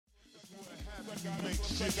Here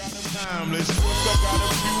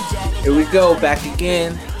we go, back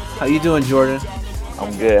again. How you doing, Jordan?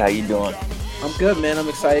 I'm good. How you doing? I'm good, man. I'm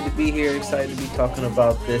excited to be here. Excited to be talking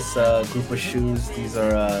about this group of shoes.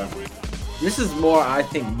 This is more, I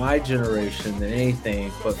think, my generation than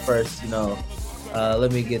anything. But first,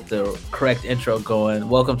 let me get the correct intro going.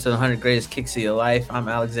 Welcome to the 100 Greatest Kicks of Your Life. I'm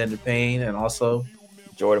Alexander Payne, and also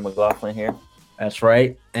Jordan McLaughlin here. That's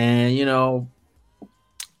right. And,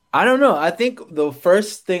 I don't know. I think the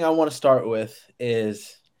first thing I want to start with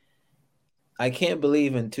is I can't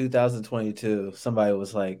believe in 2022 somebody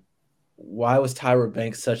was like, why was Tyra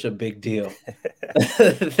Banks such a big deal?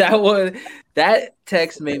 That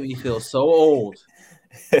text made me feel so old.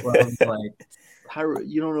 Where I was like, Tyra,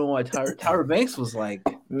 you don't know why Tyra Banks was like.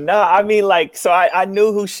 No, I mean, so I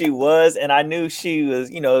knew who she was, and I knew she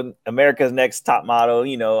was, America's Next Top Model.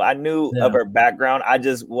 I knew of her background. I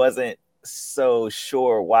just wasn't so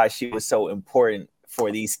sure why she was so important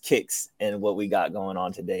for these kicks and what we got going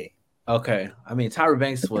on today. Okay. I mean, Tyra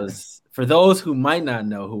Banks was, for those who might not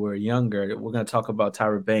know, who are younger, we're going to talk about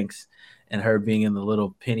Tyra Banks and her being in the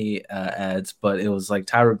little penny ads, but it was like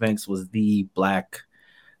Tyra Banks was the black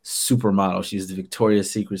supermodel. She's the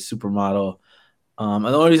Victoria's Secret supermodel. And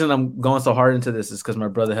the only reason I'm going so hard into this is because my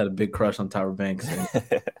brother had a big crush on Tyra Banks.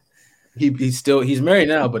 He's married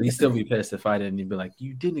now, but he'd still be pissed if I didn't. He'd be like,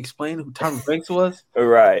 "You didn't explain who Tyra Banks was?"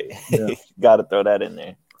 Right. Yeah. Got to throw that in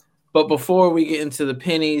there. But before we get into the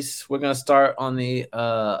pennies, we're gonna start on the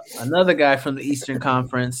another guy from the Eastern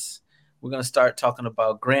Conference. We're gonna start talking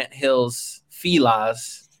about Grant Hill's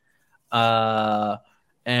Fila's,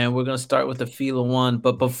 and we're gonna start with the Fila 1.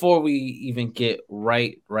 But before we even get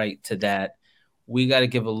right to that, we got to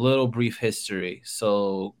give a little brief history.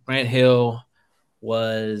 So Grant Hill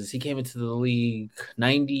he came into the league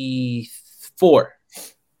 94,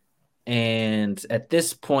 and at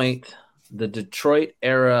this point, the Detroit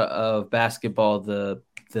era of basketball, the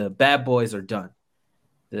bad boys are done.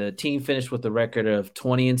 The team finished with a record of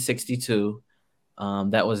 20-62.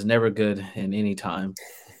 That was never good in any time,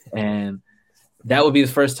 and that would be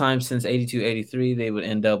the first time since 82-83 they would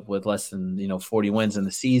end up with less than 40 wins in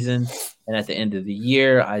the season. And at the end of the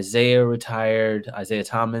year, Isaiah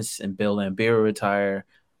Thomas and Bill Laimbeer retire.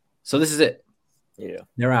 So this is it. Yeah,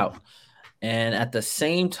 they're out. And at the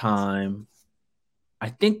same time, I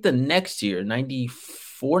think the next year,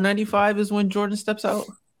 94-95 is when Jordan steps out,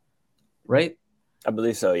 right? I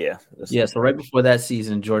believe so, yeah. Yeah, so right before that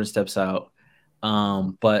season, Jordan steps out.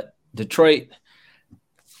 But Detroit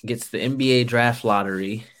gets the NBA draft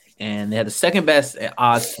lottery, and they had the second best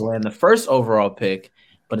odds to land the first overall pick,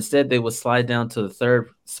 but instead they would slide down to the third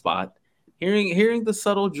spot. Hearing the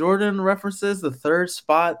subtle Jordan references, the third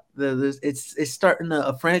spot, it's starting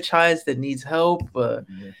a franchise that needs help,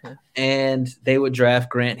 and they would draft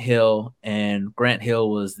Grant Hill, and Grant Hill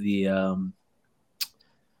was the I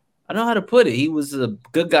don't know how to put it. He was a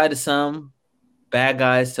good guy to some, bad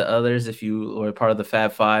guys to others. If you were part of the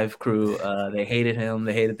Fab Five crew, they hated him.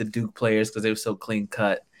 They hated the Duke players because they were so clean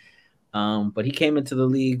cut. But he came into the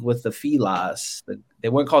league with the Filas. They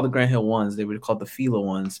weren't called the Grant Hill ones. They were called the Fila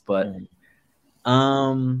ones. But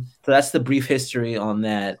so that's the brief history on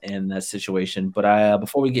that and that situation. But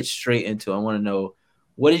before we get straight into it, I want to know,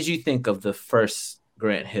 what did you think of the first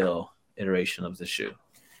Grant Hill iteration of the shoe?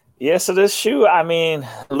 Yeah, so this shoe, I mean,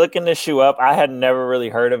 looking this shoe up, I had never really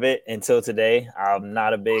heard of it until today. I'm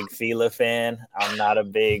not a big Fila fan. I'm not a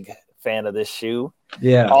big fan of this shoe.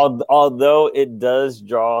 Yeah. Although it does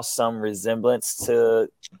draw some resemblance to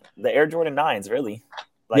the Air Jordan 9s, really.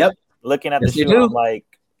 Yep. Looking at the shoe, I'm like,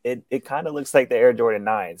 it kind of looks like the Air Jordan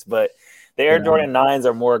 9s, but the Air Jordan 9s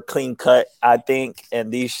are more clean cut, I think,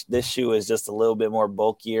 and this shoe is just a little bit more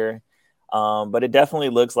bulkier. But it definitely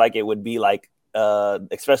looks like it would be like,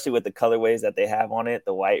 especially with the colorways that they have on it,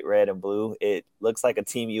 the white, red, and blue, it looks like a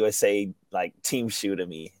Team USA team shoe to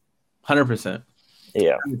me. 100%.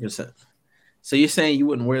 Yeah. 100%. So you're saying you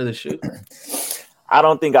wouldn't wear the shoe? I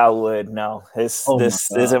don't think I would. No, this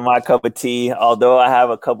isn't my cup of tea. Although I have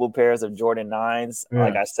a couple pairs of Jordan 9s,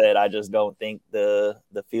 like I said, I just don't think the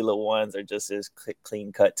Fila ones are just as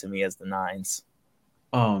clean cut to me as the 9s.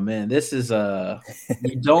 Oh man, this is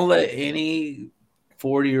you don't let any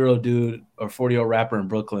 40-year-old dude or 40-year-old rapper in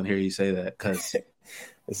Brooklyn hear you say that, because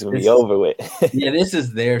this will be over with. Yeah, this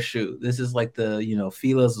is their shoe. This is like the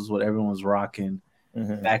Fila's was what everyone was rocking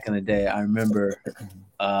back in the day. I remember.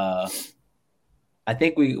 I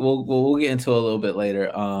think we'll get into it a little bit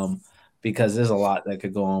later, because there's a lot that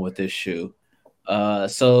could go on with this shoe.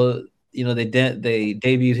 So they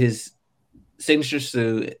debuted his signature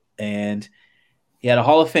suit, and he had a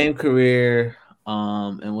Hall of Fame career,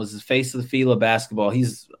 and was the face of the Fila basketball.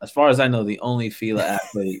 He's as far as I know, the only Fila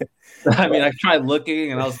athlete. I mean, I tried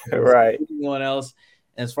looking and I was like, Right. anyone else?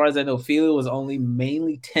 And as far as I know, Fila was only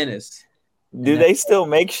mainly tennis. Do they still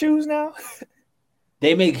make shoes now?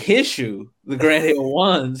 They make his shoe, the Grant Hill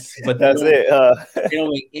ones, but that's it. They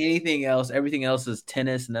don't make anything else. Everything else is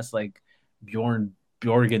tennis, and that's like Bjorn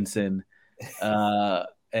Bjorgensen.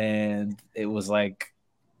 And it was like,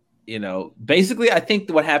 basically, I think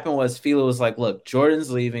what happened was Fila was like, look, Jordan's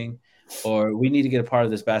leaving, or we need to get a part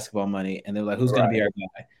of this basketball money. And they were like, who's going to be our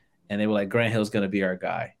guy? And they were like, Grant Hill's going to be our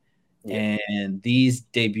guy. Yeah. And these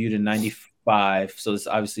debuted in 95. So this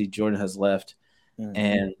obviously Jordan has left. Mm-hmm.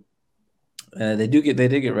 And they did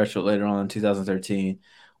get retro later on in 2013.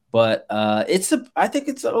 But I think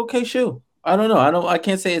it's an okay shoe. I don't know. I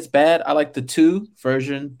can't say it's bad. I like the 2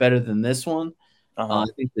 version better than this one. I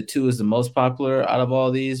think the 2 is the most popular out of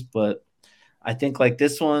all these, but I think like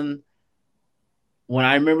this one, when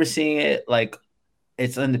I remember seeing it, like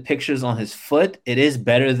it's in the pictures on his foot, it is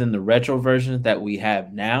better than the retro version that we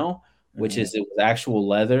have now, which is it was actual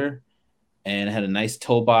leather and it had a nice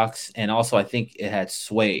toe box. And also I think it had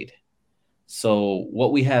suede. So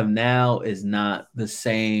what we have now is not the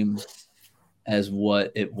same as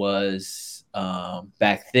what it was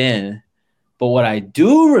back then. But what I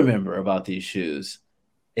do remember about these shoes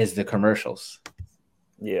is the commercials.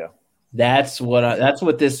 Yeah. That's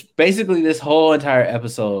what this whole entire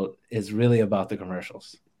episode is really about, the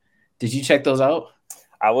commercials. Did you check those out?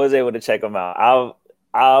 I was able to check them out.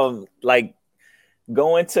 I'm like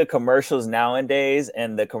going to commercials nowadays,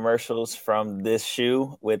 and the commercials from this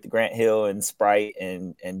shoe with Grant Hill and Sprite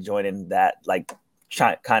and joining that, like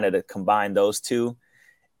kind of to combine those two,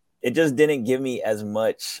 it just didn't give me as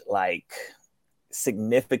much like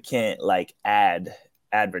significant like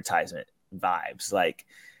advertisement vibes. Like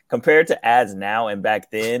compared to ads now and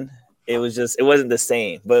back then, it wasn't the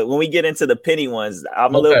same. But when we get into the penny ones,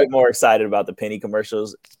 I'm a little bit more excited about the penny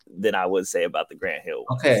commercials than I would say about the Grant Hill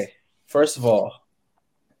ones. Okay, first of all,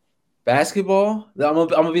 basketball. I'm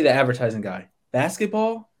gonna be the advertising guy.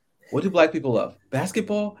 Basketball. What do black people love?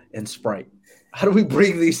 Basketball and Sprite. How do we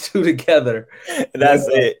bring these two together? That's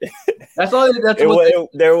it. That's all.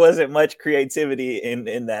 There wasn't much creativity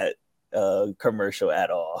in that commercial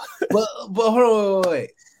at all. but hold on,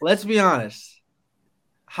 wait. Let's be honest.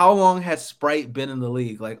 How long has Sprite been in the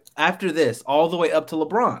league? Like after this, all the way up to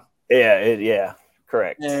LeBron. Yeah,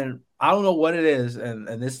 correct. And I don't know what it is, and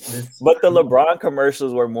this. But the LeBron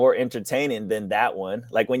commercials were more entertaining than that one.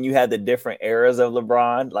 Like when you had the different eras of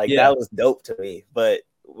LeBron, that was dope to me. But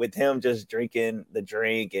with him just drinking the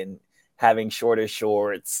drink and having shorter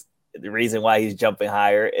shorts, the reason why he's jumping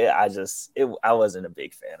higher, I wasn't a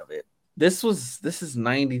big fan of it. This is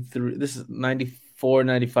 93. This is 94,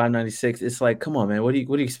 95, 96. It's like, come on, man. What do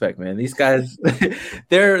you expect, man? These guys,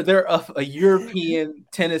 they're a European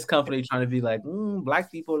tennis company trying to be like, black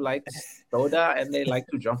people like soda and they like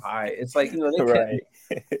to jump high. It's like, right.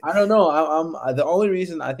 I don't know. I'm the only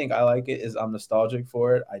reason I think I like it is I'm nostalgic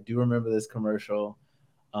for it. I do remember this commercial.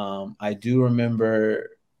 I do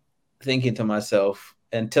remember thinking to myself,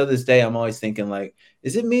 and till this day, I'm always thinking like,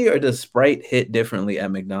 is it me or does Sprite hit differently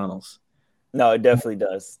at McDonald's? No, it definitely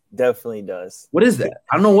does. Definitely does. What is that?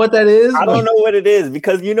 I don't know what that is. I don't know what it is,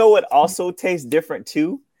 because you know what also tastes different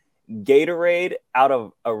too? Gatorade out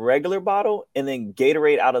of a regular bottle and then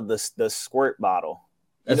Gatorade out of the squirt bottle.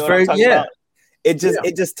 You know what I'm talking about? It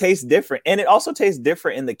just tastes different. And it also tastes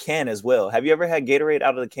different in the can as well. Have you ever had Gatorade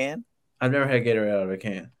out of the can? I've never had Gatorade out of a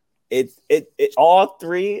can. All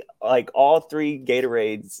three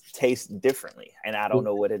Gatorades taste differently, and I don't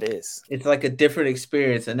know what it is. It's like a different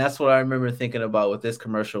experience, and that's what I remember thinking about with this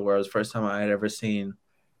commercial, where it was the first time I had ever seen.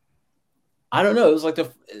 I don't know. It was like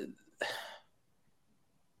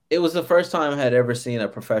it was the first time I had ever seen a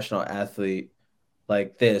professional athlete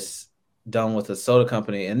like this done with a soda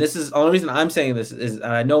company, and this is the only reason I'm saying this is, and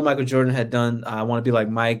I know Michael Jordan had done I Want to Be Like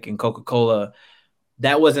Mike and Coca-Cola.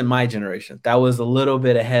 That wasn't my generation. That was a little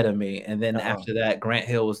bit ahead of me. And then after that, Grant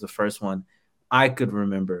Hill was the first one I could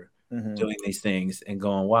remember doing these things and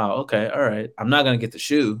going, wow, okay, all right. I'm not going to get the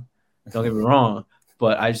shoe. Don't get me wrong.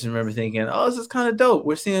 But I just remember thinking, oh, this is kind of dope.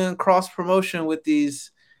 We're seeing cross promotion with these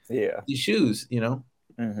shoes,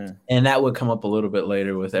 And that would come up a little bit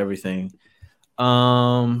later with everything.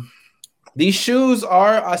 These shoes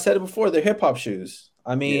are, I said it before, they're hip hop shoes.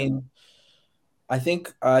 I mean, I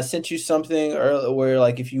think I sent you something earlier where,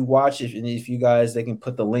 like, if you watch, if you guys, they can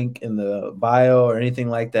put the link in the bio or anything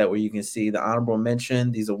like that, where you can see the honorable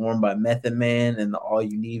mention. These are worn by Method Man in the All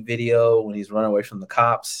You Need video when he's running away from the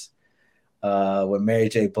cops with Mary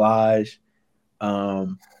J. Blige. I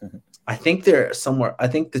think they're somewhere. I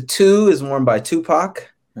think the 2 is worn by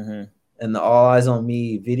Tupac. and the All Eyes on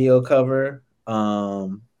Me video cover.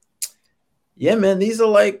 Yeah, man, these are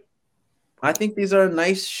like, I think these are a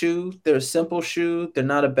nice shoe. They're a simple shoe. They're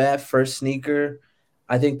not a bad first sneaker.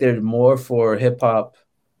 I think they're more for hip hop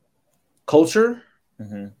culture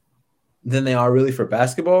than they are really for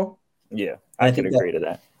basketball. Yeah, I could agree to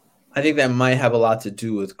that. I think that might have a lot to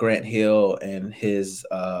do with Grant Hill and his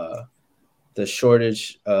the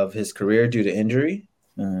shortage of his career due to injury.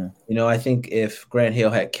 You know, I think if Grant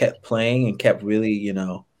Hill had kept playing and kept really, you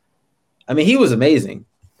know, I mean, he was amazing.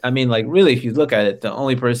 I mean, like, really, if you look at it, the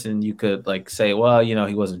only person you could like say, well, you know,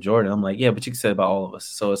 he wasn't Jordan. I'm like, yeah, but you can say about all of us.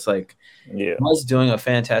 So it's like, he was doing a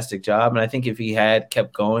fantastic job. And I think if he had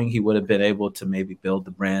kept going, he would have been able to maybe build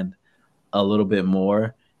the brand a little bit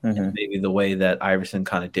more, maybe the way that Iverson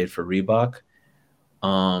kind of did for Reebok.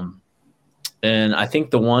 And I think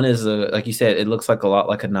the one is like you said, it looks like a lot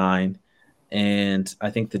like a 9. And I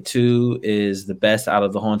think the 2 is the best out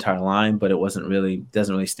of the whole entire line, but it doesn't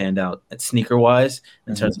really stand out sneaker wise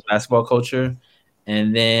in terms of basketball culture.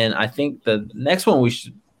 And then I think the next one we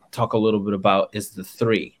should talk a little bit about is the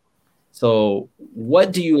 3. So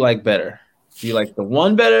what do you like better? Do you like the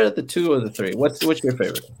 1 better, the 2, or the 3? What's your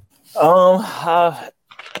favorite?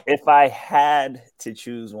 If I had to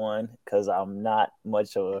choose one, because I'm not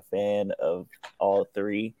much of a fan of all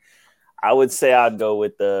 3, I would say I'd go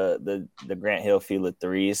with the Grant Hill Fila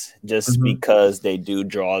 3s, just because they do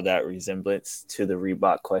draw that resemblance to the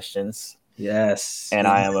Reebok questions. Yes. And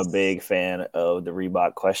I am a big fan of the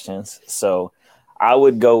Reebok questions. So I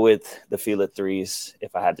would go with the Fila 3s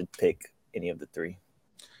if I had to pick any of the 3.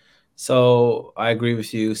 So I agree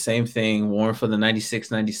with you. Same thing, worn for the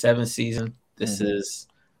 96-97 season. This is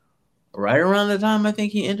right around the time I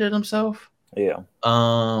think he injured himself. Yeah.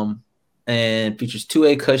 And features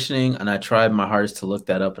 2A cushioning, and I tried my hardest to look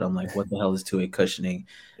that up, and I'm like, what the hell is 2A cushioning?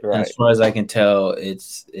 Right. And as far as I can tell,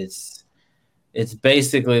 it's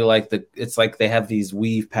basically like it's like they have these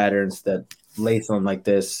weave patterns that lace on like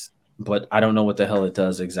this, but I don't know what the hell it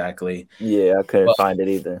does exactly. Yeah, I couldn't find it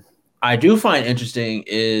either. I do find interesting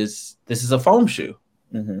is this is a foam shoe.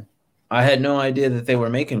 I had no idea that they were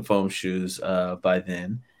making foam shoes by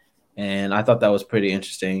then, and I thought that was pretty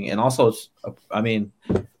interesting. And also, I mean,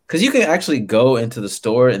 because you can actually go into the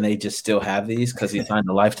store and they just still have these because he signed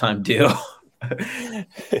a lifetime deal.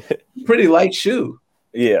 Pretty light shoe.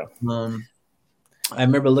 Yeah. I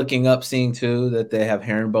remember looking up, seeing too that they have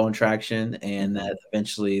herringbone traction, and that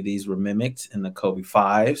eventually these were mimicked in the Kobe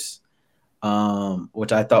 5s,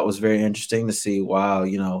 which I thought was very interesting to see. Wow,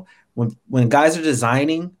 you know, when guys are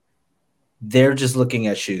designing, they're just looking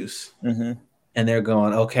at shoes, and they're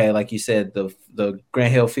going, okay, like you said, the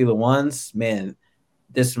Grant Hill Fila 1s, man,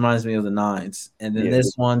 this reminds me of the 9s, and then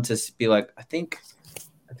this one to be like, I think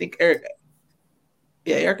Eric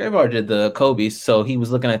Avar did the Kobe, so he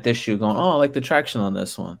was looking at this shoe, going, "Oh, I like the traction on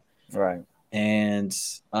this one." Right. And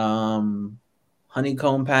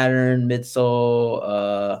honeycomb pattern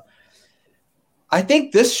midsole. I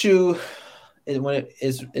think this shoe,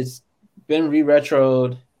 it's been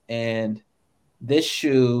re-retroed, and this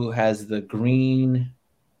shoe has the green.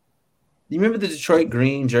 You remember the Detroit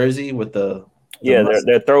green jersey with the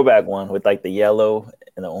their throwback one with like the yellow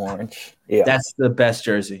and the orange. Yeah, that's the best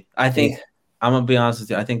jersey. I think I'm gonna be honest with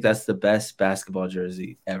you. I think that's the best basketball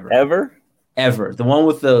jersey ever. Ever. The one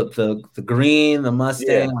with the green, the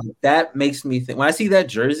Mustang. Yeah. Like, that makes me think. When I see that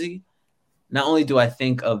jersey, not only do I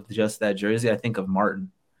think of just that jersey, I think of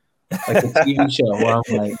Martin, like the TV show. Where I'm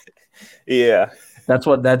like,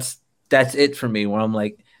 that's it for me. Where I'm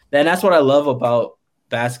like, and that's what I love about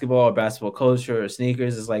basketball or basketball culture or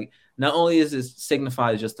sneakers is like, not only is it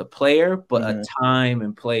signified just a player, but a time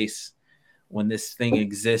and place when this thing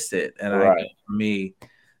existed. And for me,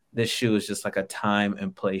 this shoe is just like a time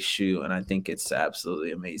and place shoe, and I think it's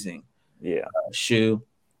absolutely amazing. Shoe,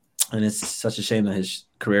 and it's such a shame that his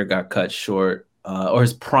career got cut short, or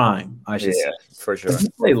his prime, I should say, for sure. He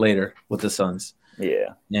played later with the Suns,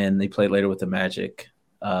 and they played later with the Magic,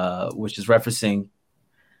 which is referencing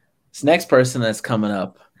this next person that's coming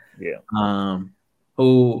up,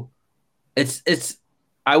 who it's.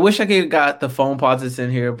 I wish I could have got the phone posits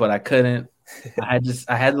in here, but I couldn't. I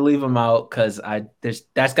had to leave them out because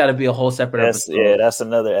that's got to be a whole separate episode. Yeah, that's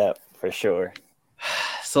another app for sure.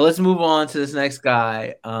 So let's move on to this next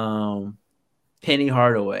guy, Penny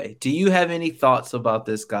Hardaway. Do you have any thoughts about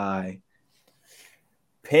this guy?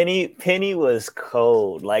 Penny was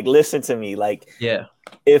cold. Like, listen to me. Like,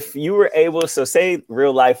 if you were able, so say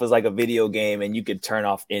real life was like a video game and you could turn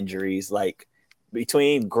off injuries, like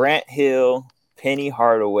between Grant Hill, Penny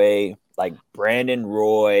Hardaway, like Brandon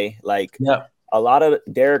Roy, like a lot of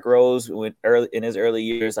Derrick Rose in his early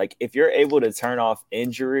years. Like, if you're able to turn off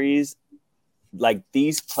injuries, like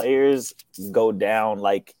these players go down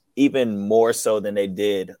like even more so than they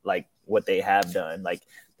did like what they have done. Like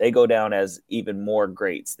they go down as even more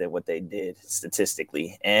greats than what they did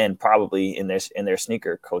statistically, and probably in their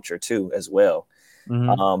sneaker culture too as well.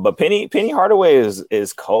 Mm-hmm. But Penny Hardaway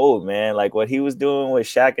is cold, man. Like what he was doing with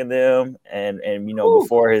Shaq and them, and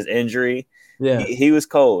before his injury, Yeah. he was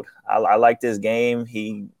cold. I liked his game.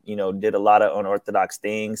 He did a lot of unorthodox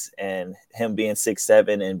things, and him being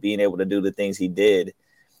 6'7" and being able to do the things he did,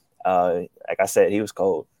 like I said, he was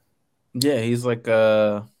cold. Yeah, he's like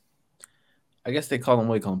I guess they call him,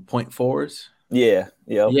 what do you call them, point forwards? Yeah,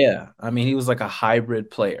 yep. Yeah. I mean, he was like a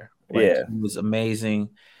hybrid player. Like Yeah. he was amazing.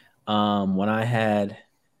 When I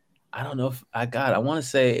don't know if I want to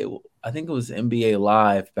say, I think it was NBA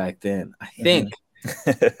Live back then. I think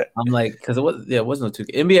I'm like, because it wasn't no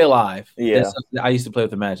 2K. NBA Live. Yeah. I used to play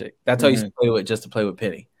with the Magic. That's how I used to play with, just to play with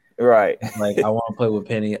Penny. Right. Like I want to play with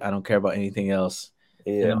Penny. I don't care about anything else.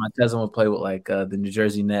 Yeah. And then my cousin would play with like the New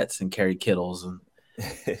Jersey Nets and Kerry Kittles and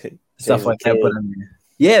stuff like that. But I mean,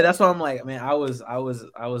 yeah, that's what I'm like. Man, I was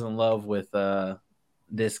in love with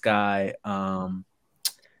this guy.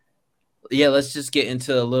 Yeah, let's just get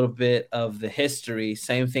into a little bit of the history.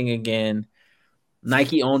 Same thing again.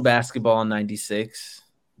 Nike owned basketball in '96.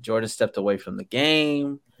 Jordan stepped away from the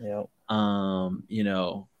game. Yep.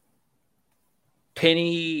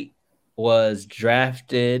 Penny was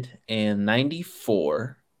drafted in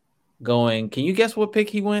 '94. Can you guess what pick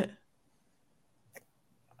he went?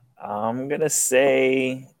 I'm gonna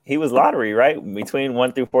say he was lottery, right? Between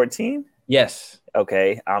 1 through 14. Yes.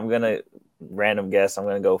 Okay, I'm gonna random guess. I'm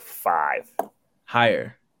gonna go 5.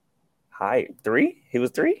 Higher. 3? He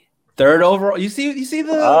was 3. Third overall. You see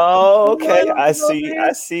the. Oh, okay. I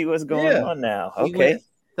see what's going on now. Okay.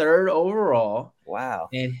 Third overall. Wow.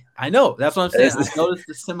 And I know that's what I'm saying. I noticed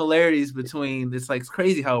the similarities between. It's like, it's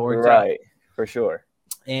crazy how it worked out. Right. For sure.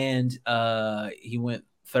 And he went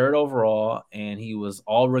third overall, and he was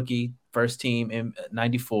all rookie first team in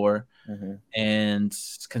 '94, and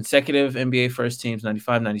consecutive NBA first teams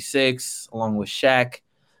 95, 96, along with Shaq.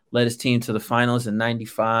 Led his team to the finals in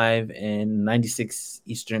 '95 and '96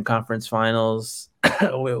 Eastern Conference Finals.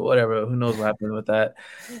 Whatever, who knows what happened with that?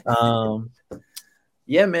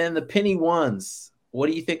 Yeah, man, the Penny ones. What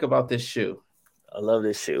do you think about this shoe? I love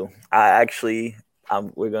this shoe.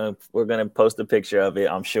 We're gonna post a picture of it.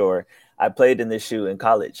 I'm sure. I played in this shoe in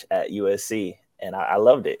college at USC, and I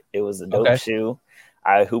loved it. It was a dope shoe.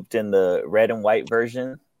 I hooped in the red and white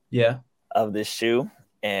version. Yeah. Of this shoe,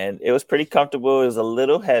 and it was pretty comfortable. It was a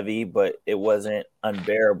little heavy, but it wasn't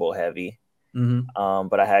unbearable heavy.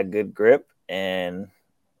 But I had good grip, and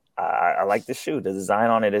I like the shoe. The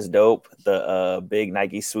design on it is dope. The big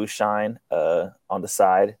Nike swoosh shine on the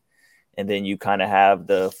side. And then you kind of have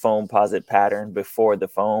the foam posit pattern before the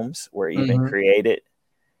foams were even created.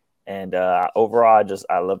 And overall,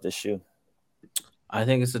 I love this shoe. I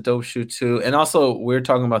think it's a dope shoe too. And also, we're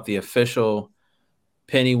talking about the official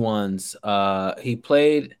Penny ones. He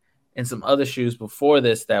played in some other shoes before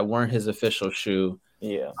this that weren't his official shoe.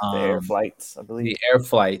 Yeah, the Air Flights, I believe. The Air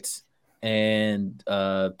Flights. And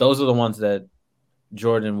those are the ones that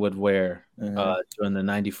Jordan would wear during the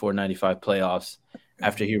 94-95 playoffs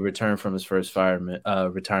after he returned from his first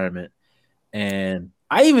retirement. And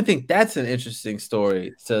I even think that's an interesting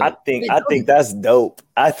story. I think that's dope.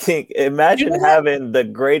 Imagine having the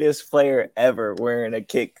greatest player ever wearing a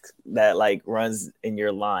kick that like runs in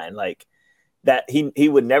your line, like that. He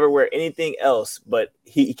would never wear anything else, but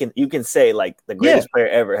you can say like the greatest player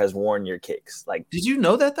ever has worn your kicks. Like, did you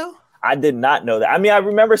know that though? I did not know that. I mean, I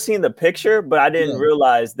remember seeing the picture, but I didn't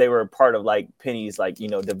realize they were part of like Penny's like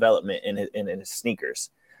development in his sneakers.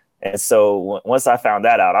 And so once I found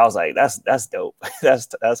that out, I was like, that's dope.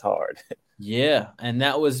 that's hard. Yeah, and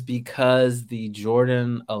that was because the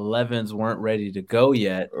Jordan 11s weren't ready to go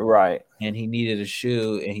yet. Right. And he needed a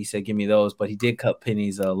shoe, and he said, give me those. But he did cut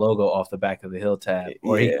Penny's logo off the back of the heel tab.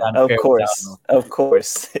 Of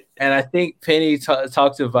course. And I think Penny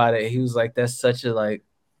talked about it. He was like, that's such a like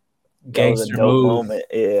gangster move. Moment.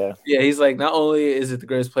 Yeah. He's like, not only is it the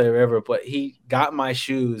greatest player ever, but he got my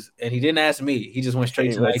shoes and he didn't ask me. He just went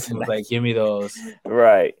straight to Nike and was like, give me those.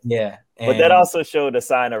 Right. Yeah. But that also showed a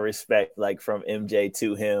sign of respect, like from MJ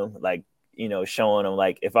to him, like, showing him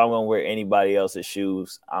like, if I'm gonna wear anybody else's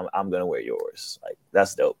shoes, I'm gonna wear yours. Like,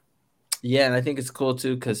 that's dope. Yeah, and I think it's cool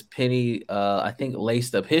too because Penny, I think,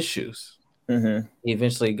 laced up his shoes. He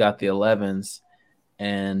eventually got the 11s,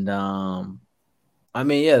 and I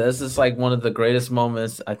mean, yeah, this is like one of the greatest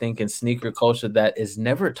moments I think in sneaker culture that is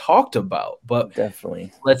never talked about. But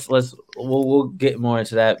definitely, we'll get more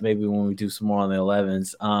into that maybe when we do some more on the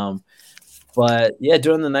 11s. But yeah,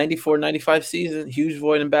 during the 94-95 season, huge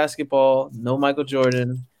void in basketball. No Michael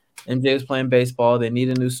Jordan. MJ was playing baseball. They need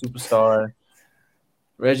a new superstar.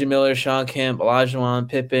 Reggie Miller, Sean Kemp, Olajuwon,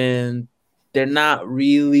 Pippen. They're not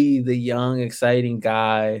really the young, exciting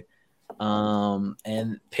guy.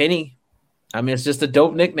 And Penny, I mean, it's just a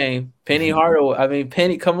dope nickname. Penny Hardaway. I mean,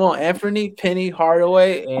 Penny, come on, Anthony Penny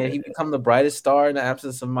Hardaway. And he become the brightest star in the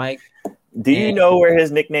absence of Mike. Do you know where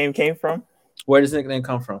his nickname came from? Where does nickname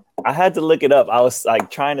come from? I had to look it up. I was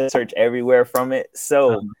like trying to search everywhere from it.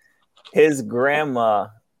 So his grandma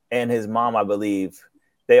and his mom, I believe,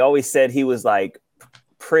 they always said he was like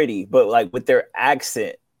pretty, but like with their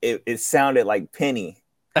accent, it sounded like Penny.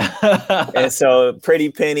 And so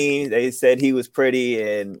Pretty Penny, they said he was pretty,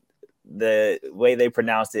 and the way they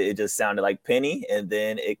pronounced it, it just sounded like Penny, and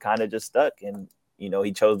then it kind of just stuck. And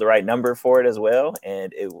he chose the right number for it as well,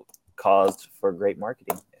 and it caused for great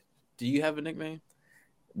marketing. Do you have a nickname?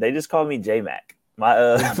 They just called me J-Mac.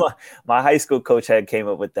 My high school coach had came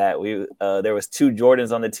up with that. There was 2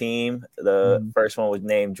 Jordans on the team. The first one was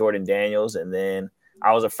named Jordan Daniels, and then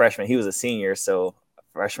I was a freshman. He was a senior, so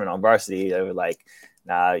freshman on varsity. They were like,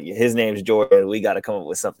 "Nah, his name's Jordan. We got to come up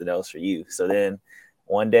with something else for you." So then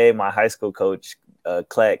one day, my high school coach,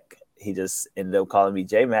 Kleck, he just ended up calling me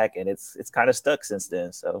J-Mac, and it's kind of stuck since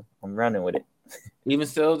then. So I'm running with it. Even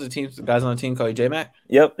still, the guys on the team call you J-Mac?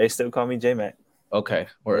 Yep, they still call me J-Mac. Okay.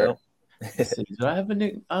 Yep. Did I have a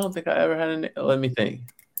nickname? I don't think I ever had a nickname. Let me think.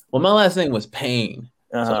 Well, my last name was Payne.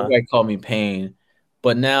 So everybody called me Payne.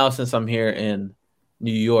 But now, since I'm here in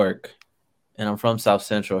New York and I'm from South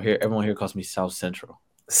Central, everyone here calls me South Central.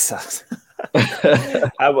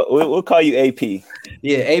 We'll call you AP.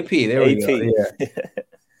 Yeah, AP. There we go. Yeah.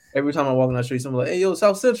 Every time I walk on the street, someone's like, "Hey, yo,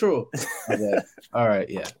 South Central." Like, all right,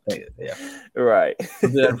 yeah. Right. Do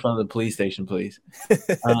that in front of the police station, please.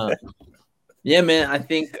 Yeah, man. I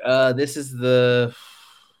think this has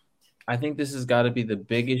got to be the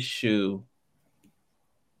biggest shoe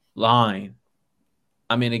line.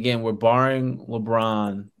 I mean, again, we're barring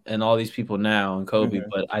LeBron and all these people now and Kobe,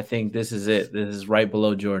 but I think this is it. This is right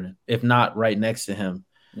below Jordan, if not right next to him.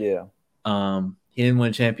 Yeah. He didn't win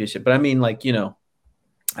a championship, but I mean, like,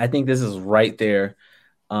 I think this is right there.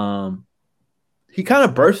 He kind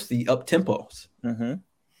of burst the up tempos.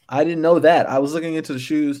 I didn't know that. I was looking into the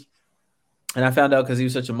shoes, and I found out because he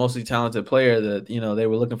was such a mostly talented player that they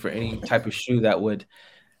were looking for any type of shoe that would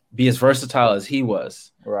be as versatile as he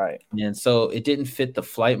was. Right. And so it didn't fit the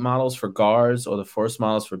flight models for guards or the force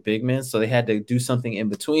models for big men. So they had to do something in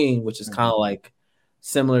between, which is kind of like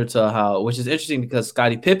similar to which is interesting because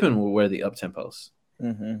Scottie Pippen will wear the up tempos.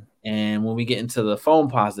 And when we get into the foam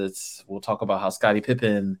posits, we'll talk about how Scottie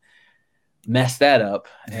Pippen messed that up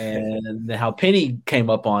and how Penny came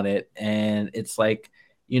up on it. And it's like,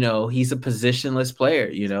 he's a positionless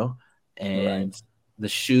player, and the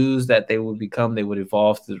shoes that they would become, they would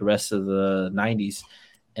evolve through the rest of the 90s.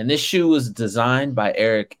 And this shoe was designed by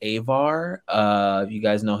Eric Avar. If you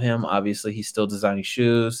guys know him, obviously he's still designing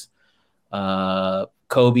shoes.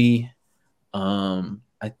 Kobe,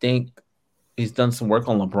 I think he's done some work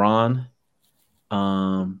on LeBron.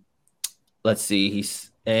 Let's see. He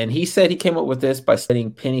said he came up with this by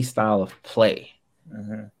studying Penny's style of play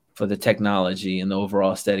for the technology and the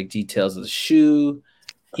overall aesthetic details of the shoe,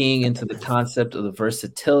 keying into the concept of the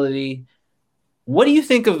versatility. What do you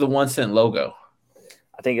think of the 1 cent logo?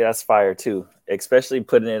 I think that's fire too, especially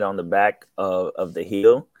putting it on the back of the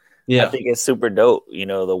heel. Yeah, I think it's super dope.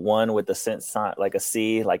 The one with the cent sign, like a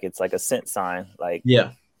C, like it's like a cent sign. Like,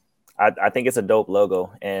 yeah, I think it's a dope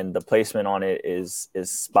logo, and the placement on it is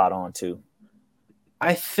spot on too.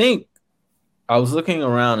 I think I was looking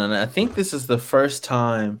around, and I think this is the first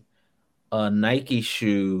time a Nike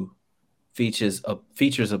shoe features a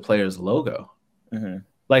player's logo.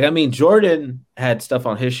 Like, I mean, Jordan had stuff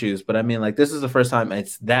on his shoes, but I mean, like, this is the first time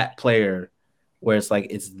it's that player where it's like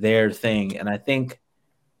it's their thing. And I think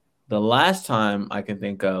the last time I can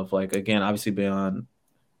think of, like, again, obviously beyond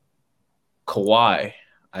Kawhi,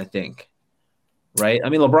 I think, right? I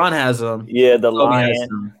mean, LeBron has them. Yeah, the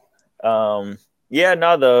lion.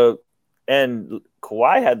 And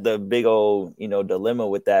Kawhi had the big old, dilemma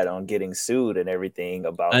with that on getting sued and everything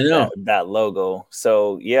about that logo.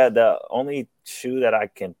 So, yeah, the only shoe that I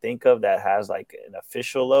can think of that has like an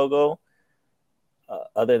official logo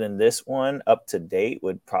other than this one up to date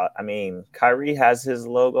would Kyrie has his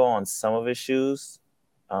logo on some of his shoes,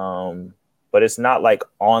 but it's not like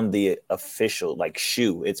on the official like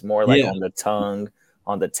shoe. It's more like on the tongue,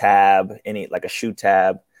 on the tab, like a shoe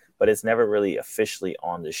tab, but it's never really officially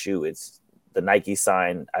on the shoe. It's the Nike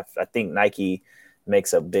sign. I think Nike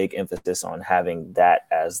makes a big emphasis on having that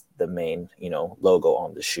as the main, logo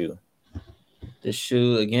on the shoe. This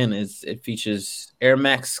shoe again it features Air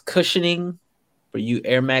Max cushioning for you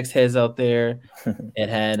Air Max heads out there. It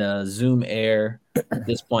had a Zoom Air. At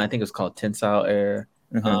this point, I think it's called Tensile Air.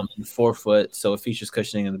 4 foot, so it features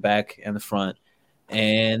cushioning in the back and the front.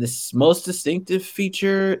 And this most distinctive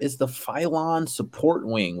feature is the Phylon support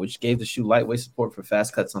wing, which gave the shoe lightweight support for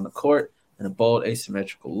fast cuts on the court and a bold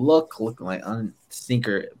asymmetrical look, looking like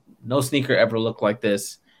no sneaker ever looked like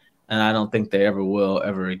this, and I don't think they ever will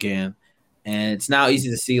ever again. And it's now easy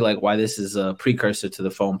to see like why this is a precursor to the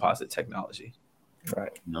Foamposite technology.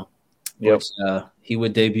 Right. You know, yep. Which he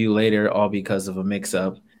would debut later, all because of a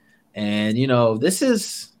mix-up. And this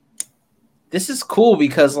is cool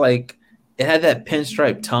because like it had that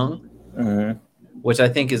pinstripe tongue, which I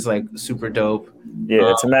think is like super dope.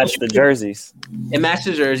 Yeah, to match the jerseys. It matched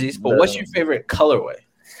the jerseys. But what's your favorite colorway?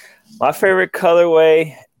 My favorite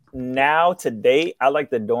colorway now to date, I like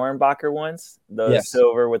the Dornbacher ones. The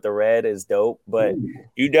silver with the red is dope, but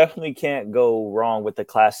you definitely can't go wrong with the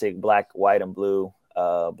classic black, white, and blue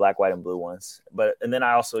ones. And then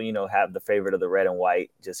I also, have the favorite of the red and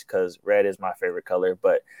white just because red is my favorite color.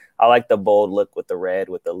 But I like the bold look with the red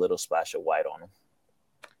with a little splash of white on them.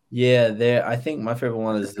 Yeah, I think my favorite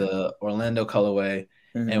one is the Orlando colorway.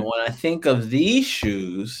 And when I think of these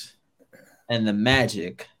shoes and the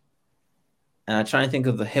Magic, and I try and think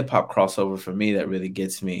of the hip hop crossover for me that really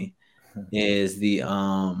gets me, is the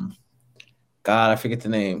God, I forget the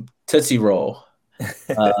name, Tootsie Roll.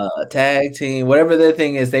 Tag team, whatever their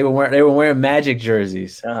thing is, they were wearing Magic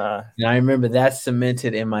jerseys. And I remember that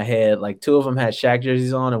cemented in my head. Like 2 of them had Shaq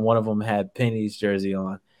jerseys on, and 1 of them had Penny's jersey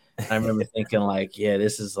on. I remember thinking, like, yeah,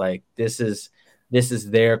 this is their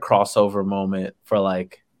crossover moment for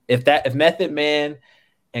like if Method Man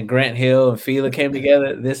and Grant Hill and Fila came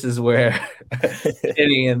together, this is where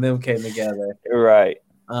Penny and them came together. Right.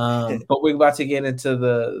 But we're about to get into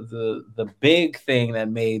the big thing that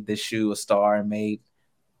made the shoe a star and made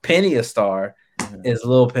Penny a star is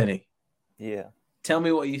Lil Penny. Yeah. Tell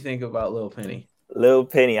me what you think about Lil Penny. Lil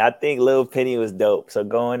Penny. I think Lil Penny was dope. So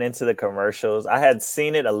going into the commercials, I had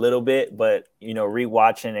seen it a little bit, but,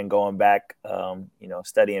 rewatching and going back,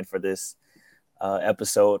 studying for this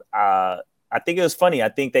episode, I think it was funny. I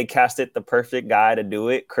think they casted the perfect guy to do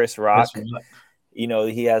it, Chris Rock.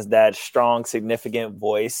 He has that strong, significant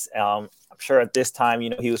voice. I'm sure at this time,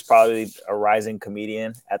 he was probably a rising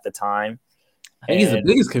comedian at the time. I think he's the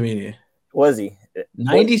biggest comedian. Was he?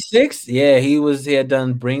 96? Yeah, he had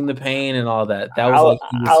done Bring the Pain and all that. That was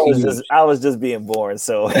I was just being born,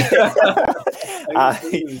 so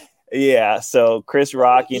yeah. So Chris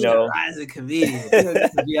Rock, a rising comedian. You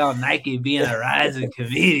don't be on Nike being a rising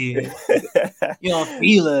comedian. You don't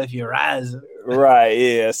feel it if you're rising. Right,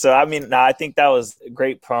 yeah. So I think that was a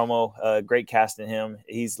great promo, great casting him.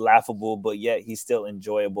 He's laughable, but yet he's still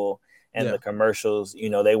enjoyable. And the commercials,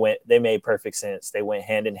 they made perfect sense. They went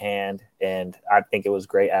hand in hand, and I think it was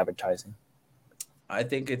great advertising. I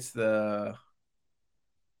think it's I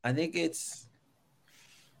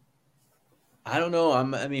don't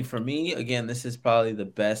know. For me, again, this is probably the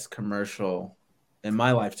best commercial in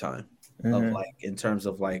my lifetime of like in terms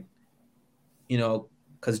of like,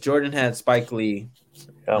 because Jordan had Spike Lee.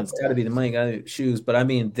 It's got to be the money, got to be shoes. But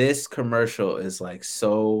this commercial is like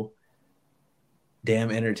so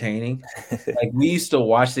damn entertaining. Like we used to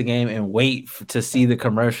watch the game and wait to see the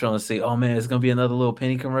commercial and say, "Oh man, it's gonna be another Lil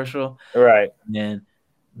Penny commercial." Right. And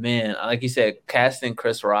man, like you said, casting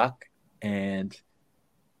Chris Rock and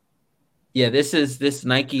this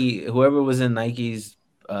Nike, whoever was in Nike's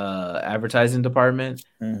advertising department,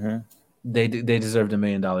 they deserved $1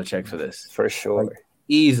 million check for this for sure. Like,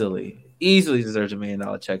 easily deserved $1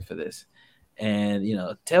 million check for this. And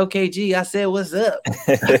tell KG I said what's up.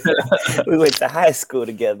 We went to high school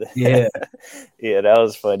together. Yeah, that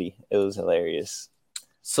was funny. It was hilarious.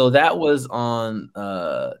 So that was on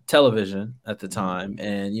television at the time,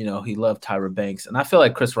 and he loved Tyra Banks, and I feel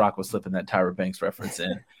like Chris Rock was slipping that Tyra Banks reference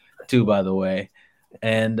in too, by the way.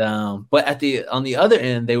 And but on the other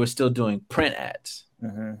end, they were still doing print ads,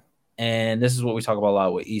 and this is what we talk about a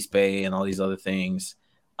lot with East Bay and all these other things.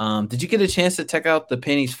 Did you get a chance to check out the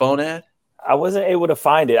Penny's phone ad? I wasn't able to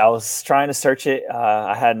find it. I was trying to search it.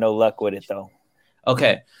 I had no luck with it though.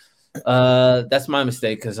 Okay. That's my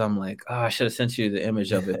mistake because I'm like, I should have sent you the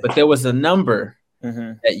image of it. But there was a number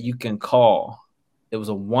that you can call. It was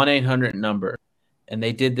a 1-800 number. And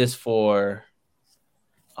they did this for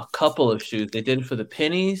a couple of shoes. They did it for the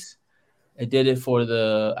Pennies. They did it for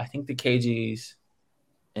I think the KGs.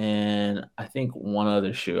 And I think one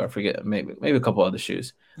other shoe. I forget, maybe a couple other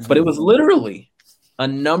shoes. But it was literally a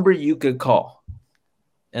number you could call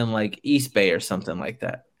in like East Bay or something like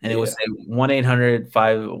that. and it would say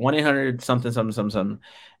 1-800 something something something something.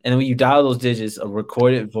 And then when you dial those digits, a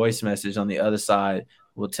recorded voice message on the other side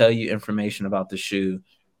will tell you information about the shoe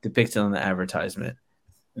depicted on the advertisement.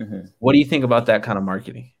 Mm-hmm. What do you think about that kind of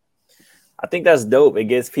marketing? I think that's dope. It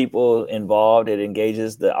gets people involved. It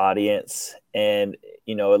engages the audience, and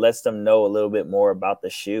it lets them know a little bit more about the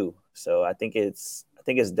shoe. So I think it's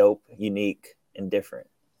dope, unique, and different.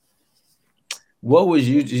 Do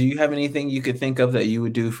you have anything you could think of that you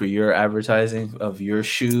would do for your advertising of your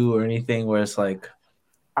shoe or anything where it's like?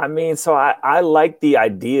 I mean, so I like the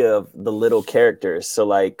idea of the little characters. So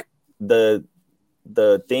like the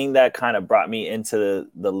thing that kind of brought me into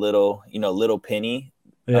the little penny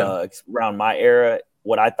around my era,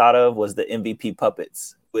 what I thought of was the MVP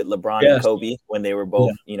puppets with LeBron and Kobe when they were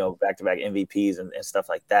both, back-to-back MVPs and stuff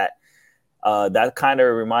like that. That kind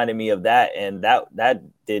of reminded me of that, and that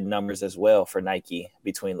did numbers as well for Nike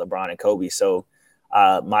between LeBron and Kobe. So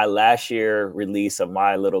my last year release of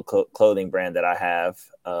my little clothing brand that I have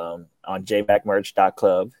on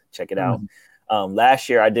jbackmerch.club, check it out. Last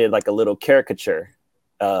year I did like a little caricature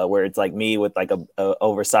where it's like me with like a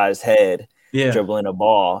oversized head dribbling a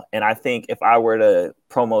ball. And I think if I were to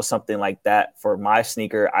promo something like that for my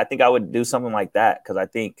sneaker, I think I would do something like that, because I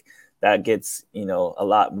think that gets a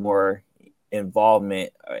lot more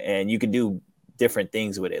involvement, and you could do different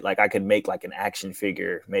things with it. Like I could make like an action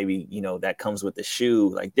figure, maybe that comes with the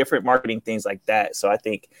shoe, like different marketing things like that. So I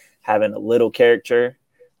think having a little character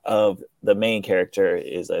of the main character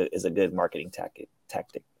is a good marketing tactic.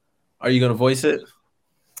 Are you gonna voice it?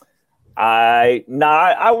 I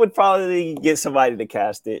would probably get somebody to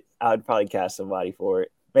cast it. I would probably cast somebody for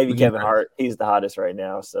it. Maybe Kevin Hart. He's the hottest right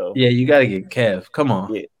now. So yeah, you got to get Kev. Come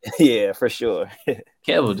on. Yeah, for sure.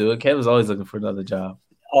 Kev will do it. Kev is always looking for another job.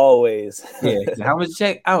 Always. Yeah. How much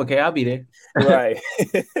check? I don't care. I'll be there. Right.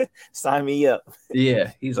 Sign me up.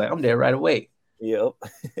 Yeah. He's like, I'm there right away. Yep.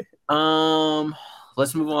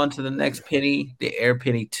 Let's move on to the next penny, the Air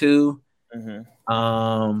Penny 2.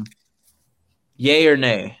 Mm-hmm. Yay or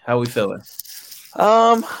nay? How we feeling?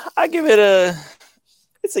 I give it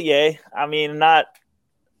it's a yay. I mean, not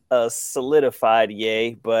a solidified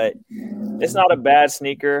yay, but it's not a bad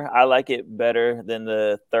sneaker. I like it better than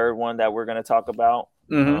the third one that we're going to talk about.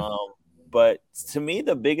 Mm-hmm. But to me,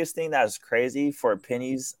 the biggest thing that's crazy for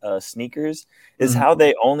Penny's sneakers is how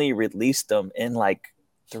they only released them in like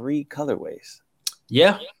 3 colorways.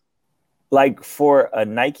 Yeah. Like for a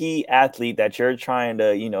Nike athlete that you're trying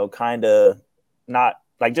to, kind of not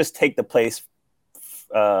like just take the place,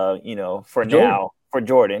 for Jordan. Now for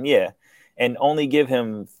Jordan. Yeah. And only give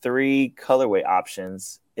him 3 colorway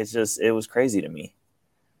options. It was crazy to me.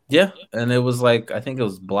 Yeah. And it was like, I think it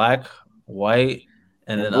was black, white,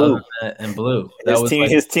 and then blue. And blue.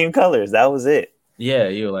 His team colors. That was it. Yeah.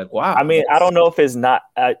 You were like, wow. I mean, I don't know if it's not,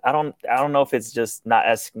 I don't know if it's just not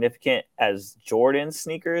as significant as Jordan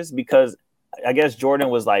sneakers, because I guess Jordan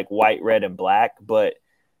was like white, red, and black, but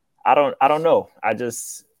I don't know.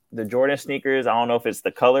 The Jordan sneakers, I don't know if it's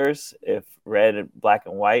the colors, if red, black,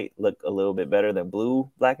 and white look a little bit better than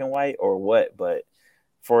blue, black, and white, or what. But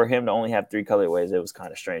for him to only have 3 colorways, it was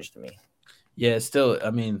kind of strange to me. Yeah, still,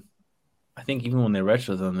 I mean, I think even when they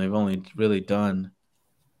retro them, they've only really done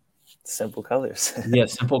simple colors. Yeah,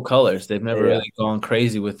 simple colors. They've never really gone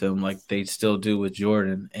crazy with them like they still do with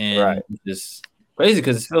Jordan. And it's crazy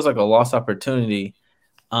because it feels like a lost opportunity.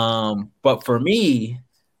 But for me,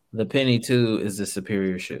 the Penny 2 is the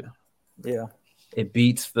superior shoe. Yeah. It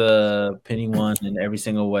beats the Penny 1 in every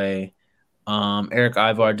single way. Eric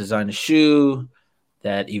Ivar designed a shoe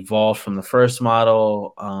that evolved from the first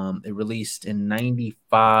model. It released in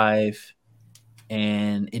 95,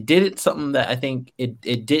 and it did something that I think it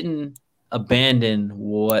didn't abandon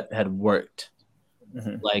what had worked.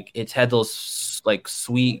 Mm-hmm. Like it had those like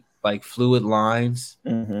sweet, like fluid lines,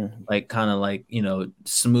 like kind of like,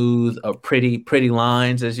 smooth or pretty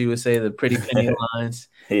lines, as you would say, the pretty penny lines.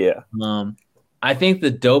 Yeah. I think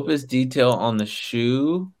the dopest detail on the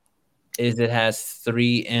shoe is it has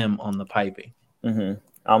 3M on the piping. Mm-hmm.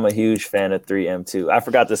 I'm a huge fan of 3M too. I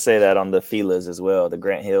forgot to say that on the Fila's as well, the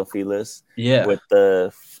Grant Hill Fila's. Yeah. With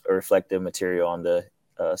the reflective material on the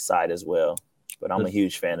side as well. But I'm a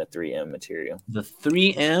huge fan of 3M material. The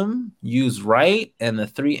 3M used right, and the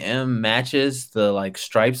 3M matches the like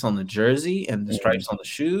stripes on the jersey and the stripes on the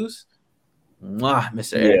shoes. Mwah,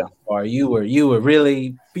 Mr. Eric,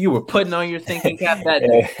 you were putting on your thinking cap that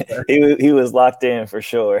day. He was locked in for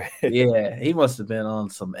sure. Yeah, he must have been on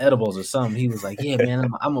some edibles or something. He was like, "Yeah, man,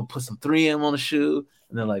 I'm gonna put some 3M on the shoe."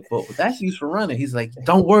 And they're like, "Well, that's used for running." He's like,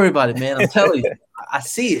 "Don't worry about it, man. I'm telling you, I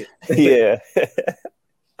see it." Yeah.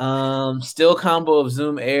 Still combo of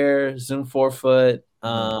Zoom Air, Zoom forefoot,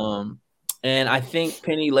 And I think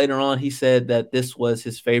Penny later on, he said that this was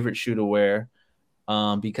his favorite shoe to wear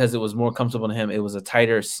because it was more comfortable to him. It was a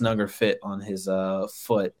tighter, snugger fit on his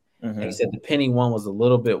foot. And he said the Penny 1 was a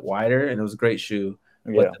little bit wider and it was a great shoe.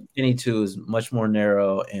 But the Penny 2 is much more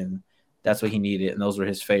narrow and that's what he needed. And those were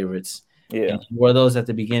his favorites. Yeah. And he wore those at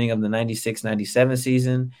the beginning of the 96-97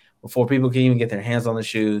 season before people could even get their hands on the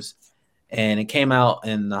shoes. And it came out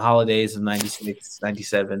in the holidays of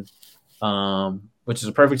 96-97. Which is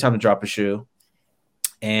a perfect time to drop a shoe.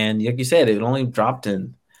 And like you said, it only dropped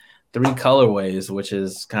in 3 colorways, which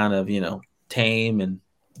is kind of, tame and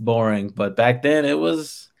boring. But back then it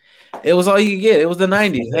was all you could get. It was the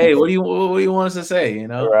 90s. Hey, what do you want us to say,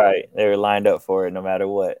 Right. They were lined up for it no matter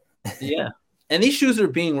what. Yeah. And these shoes are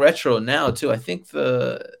being retro now too. I think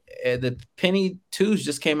the Penny 2s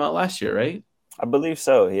just came out last year, right? I believe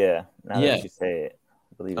so, yeah. Now that you say it.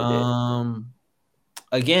 I believe it did.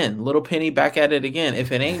 Again, little Penny back at it again.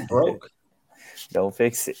 If it ain't broke, don't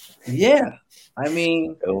fix it. Yeah. I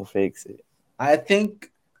mean, don't fix it. I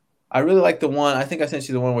think I really like the one. I think I sent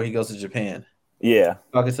you the one where he goes to Japan. Yeah.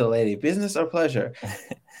 Talking to the lady. Business or pleasure?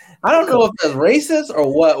 I don't know if that's racist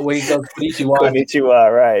or what when he goes Konnichiwa.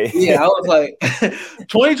 Konnichiwa, right. Yeah, I was like,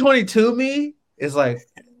 2022 me is like,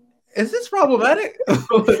 is this problematic?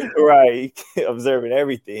 Right. Observing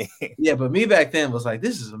everything. Yeah, but me back then was like,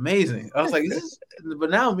 this is amazing. I was like, but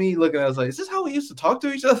now me looking at it, I was like, is this how we used to talk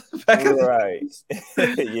to each other back then? Right.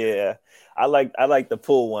 Yeah. I like the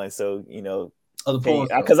pool one. So,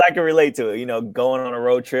 because I can relate to it, going on a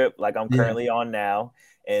road trip like I'm currently on now,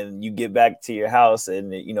 and you get back to your house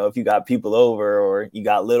and, if you got people over or you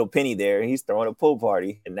got little Penny there, he's throwing a pool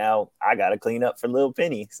party. And now I got to clean up for little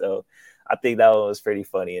Penny. So I think that one was pretty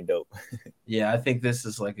funny and dope. Yeah, I think this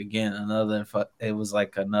is like, again, it was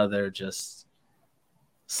like another just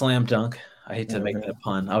slam dunk. I hate to make that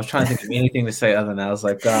pun. I was trying to think of anything to say other than that. I was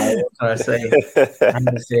like, God, what can I say? I'm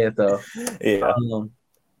going to say it though. Yeah.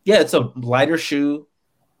 Yeah, it's a lighter shoe,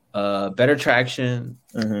 better traction,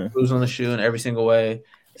 cruise on the shoe in every single way.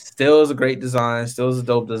 Still is a great design. Still is a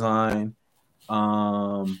dope design.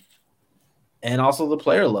 And also the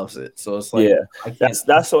player loves it. So it's like,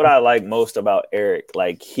 that's what I like most about Eric.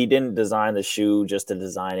 Like, he didn't design the shoe just to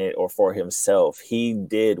design it or for himself. He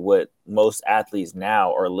did what most athletes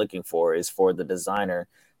now are looking for, is for the designer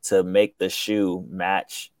to make the shoe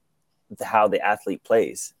match how the athlete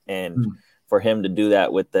plays. And for him to do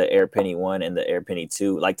that with the Air Penny 1 and the Air Penny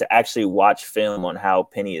 2, like to actually watch film on how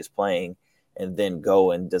Penny is playing and then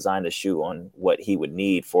go and design the shoe on what he would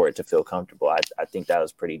need for it to feel comfortable. I think that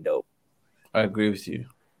was pretty dope. I agree with you.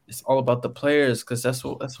 It's all about the players because that's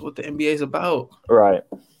what the NBA is about. Right.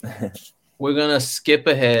 We're going to skip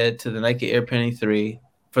ahead to the Nike Air Penny 3.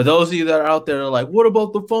 For those of you that are out there like, what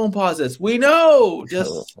about the foam posits? We know.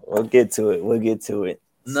 We'll get to it.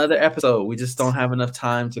 Another episode. We just don't have enough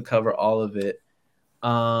time to cover all of it.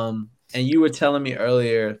 And you were telling me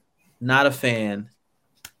earlier, not a fan.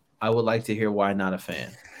 I would like to hear why not a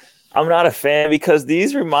fan. I'm not a fan because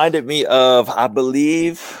these reminded me of, I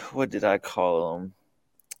believe, what did I call them?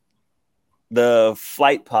 The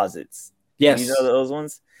flight posits. Yes. You know those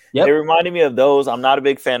ones? Yep. They reminded me of those. I'm not a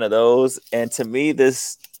big fan of those. And to me,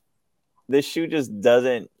 this shoe just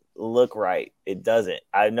doesn't look right. It doesn't.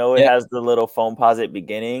 I know it has the little foam posit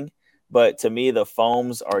beginning, but to me, the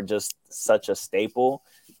foams are just such a staple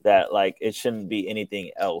that like it shouldn't be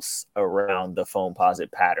anything else around the foam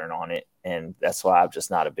posit pattern on it. And that's why I'm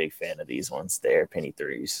just not a big fan of these ones. They're Penny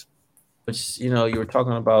 3s. Which, you were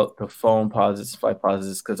talking about the foam posits, flight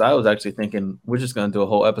posits, because I was actually thinking we're just going to do a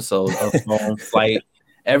whole episode of foam, flight,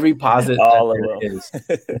 every posit all of them is.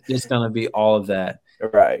 It's just going to be all of that.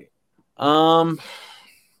 Right.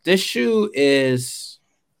 This shoe is,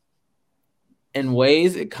 in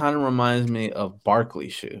ways, it kind of reminds me of Barkley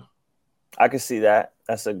shoe. I can see that.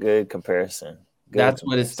 That's a good comparison.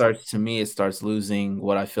 What it starts to me. It starts losing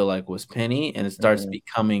what I feel like was Penny, and it starts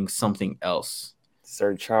becoming something else.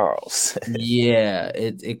 Sir Charles. Yeah,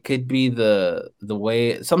 it could be the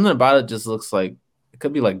way something about it just looks like it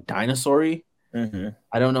could be like dinosaur-y.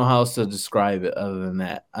 I don't know how else to describe it other than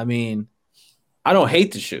that. I mean, I don't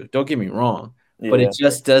hate the shoe. Don't get me wrong, but it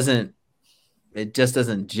just doesn't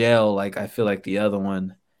gel like I feel like the other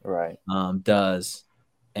one does.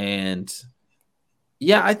 And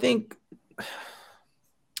yeah,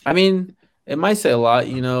 I mean, it might say a lot.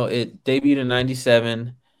 It debuted in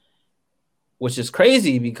 97, which is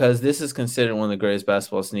crazy because this is considered one of the greatest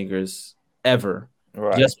basketball sneakers ever,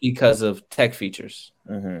 just because of tech features.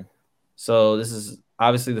 So this is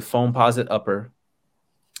obviously the foam posit upper,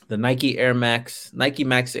 the Nike Air Max, Nike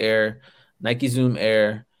Max Air, Nike Zoom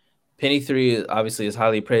Air, Penny 3 obviously is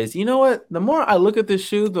highly praised. You know what? The more I look at this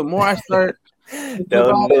shoe, the more I start thinking Don't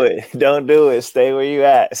about do it. it. Don't do it. Stay where you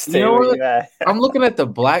at. You Stay know where what? you at. I'm looking at the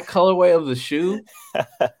black colorway of the shoe.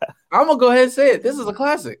 I'm gonna go ahead and say it. This is a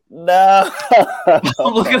classic. No.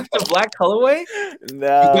 I'm looking at the black colorway.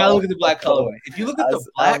 No. You gotta look at the black colorway. If you look at the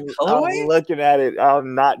black I'm colorway, looking at it.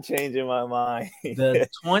 I'm not changing my mind. the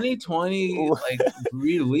 2020 like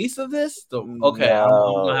release of this. Okay, I'm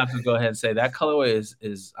No. gonna have to go ahead and say that colorway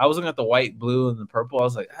is. I was looking at the white, blue, and the purple. I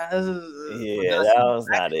was like, Yeah, that was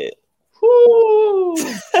not it.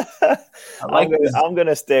 I'm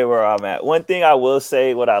gonna stay where I'm at. One thing I will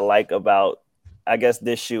say, what I like about, I guess,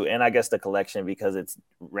 this shoe and I guess the collection, because it's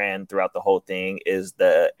ran throughout the whole thing, is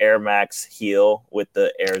the Air Max heel with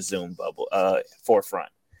the Air Zoom bubble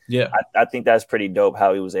forefront. Yeah, I think that's pretty dope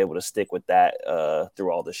how he was able to stick with that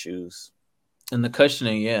through all the shoes. And the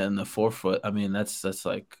cushioning, yeah, and the forefoot. I mean, that's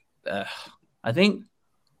like, I think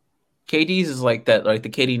KD's is like that, like the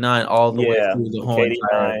KD9 all the way through the whole KD9,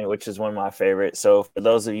 entire... which is one of my favorites. So for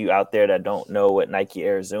those of you out there that don't know what Nike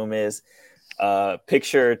Air Zoom is,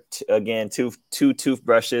 picture again two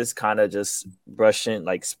toothbrushes kind of just brushing,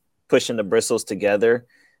 like pushing the bristles together.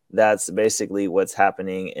 That's basically what's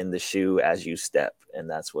happening in the shoe as you step, and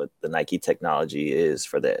that's what the Nike technology is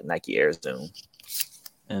for the Nike Air Zoom.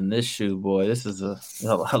 And this shoe, boy, this is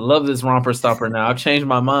I love this romper stopper now. I've changed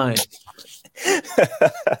my mind.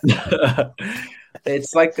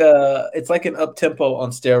 It's like an up tempo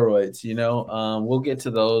on steroids, you know. We'll get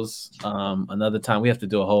to those another time. We have to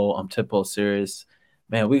do a whole tempo series.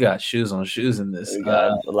 Man, we got shoes on shoes in this. We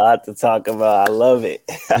got a lot to talk about. I love it.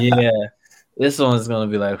 Yeah, this one's gonna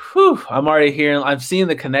be like, whew. I'm seeing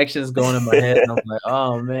the connections going in my head, and I'm like,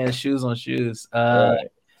 oh man, shoes on shoes. Right.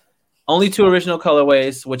 Only 2 original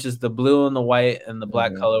colorways, which is the blue and the white and the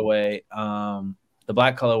black colorway. The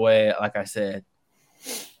black colorway, like I said,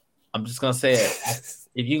 I'm just gonna say it.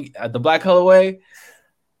 If you the black colorway,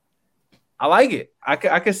 I like it. I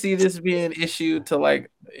could see this being an issue to,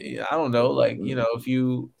 like, I don't know, like, you know, if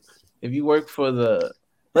you work for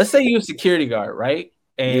let's say you're a security guard, right?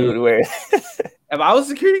 And you would wear. If I was a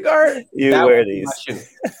security guard, you wear these.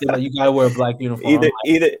 Like, you gotta wear a black uniform.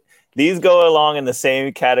 Either these go along in the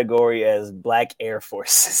same category as black Air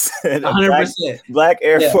Forces. 100%. Black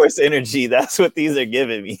Air Force energy. That's what these are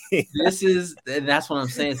giving me. And that's what I'm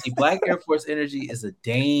saying. See, black Air Force energy is a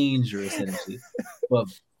dangerous energy. But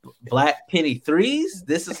black Penny 3s,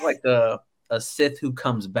 this is like a Sith who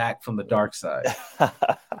comes back from the dark side.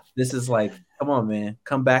 This is like, come on, man.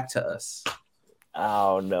 Come back to us. I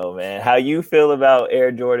don't know, man. How you feel about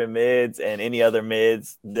Air Jordan mids and any other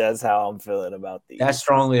mids? That's how I'm feeling about these. That's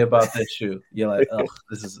strongly about that shoe. You're like, oh,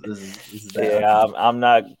 this is that. Yeah, I'm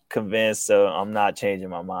not convinced, so I'm not changing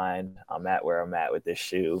my mind. I'm at where I'm at with this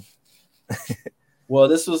shoe. Well,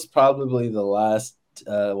 this was probably the last.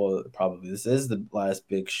 This is the last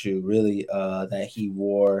big shoe, really, that he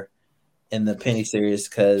wore in the Penny series,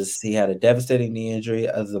 because he had a devastating knee injury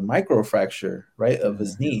of the microfracture, right, of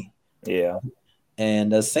his knee. Yeah.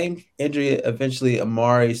 And the same injury eventually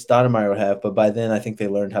Amari Stoudemire would have, but by then I think they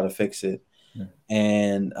learned how to fix it.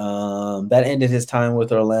 And that ended his time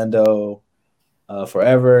with Orlando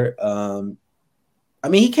forever. I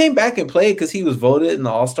mean, he came back and played because he was voted in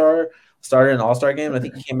the started in the All-Star game. I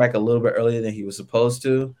think he came back a little bit earlier than he was supposed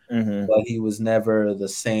to, but he was never the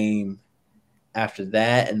same after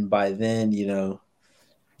that. And by then, you know,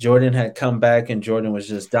 Jordan had come back, and Jordan was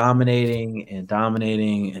just dominating and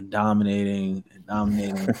dominating and dominating and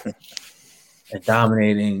dominating and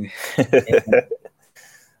dominating. And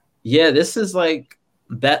yeah, this is like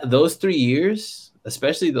that. Those 3 years,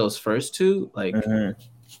 especially those first 2, like, and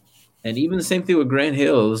even the same thing with Grant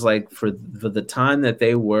Hill. It was like for the time that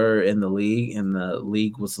they were in the league, and the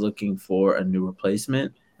league was looking for a new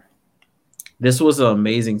replacement. This was an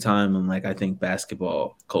amazing time in, like, I think,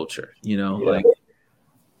 basketball culture. You know, like.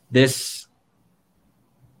 It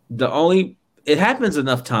happens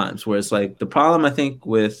enough times where it's like the problem, I think,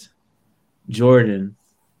 with Jordan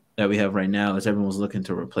that we have right now is everyone's looking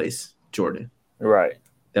to replace Jordan. Right.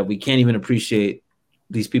 That we can't even appreciate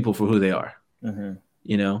these people for who they are,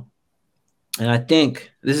 you know? And I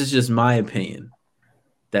think this is just my opinion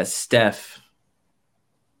that Steph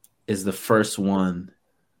is the first one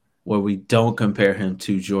where we don't compare him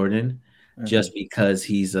to Jordan just because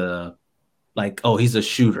he's a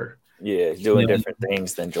shooter. Yeah, doing different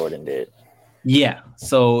things than Jordan did. Yeah.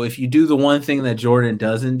 So if you do the one thing that Jordan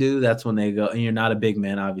doesn't do, that's when they go, and you're not a big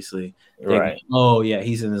man, obviously. Right. Go, oh, yeah,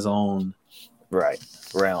 he's in his own realm.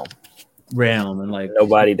 And like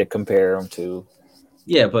nobody to compare him to.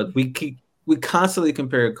 Yeah, but we constantly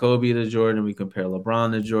compare Kobe to Jordan. We compare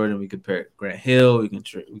LeBron to Jordan. We compare Grant Hill.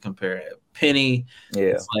 We compare Penny. Yeah.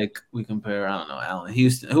 It's like we compare, I don't know, Allen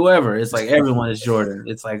Houston, whoever. It's like everyone is Jordan.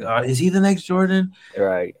 It's like, is he the next Jordan?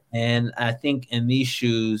 Right. And I think in these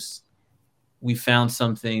shoes, we found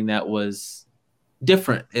something that was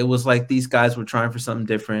different. It was like these guys were trying for something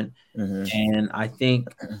different. Mm-hmm. And I think,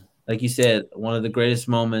 like you said, one of the greatest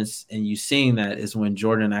moments in you seeing that is when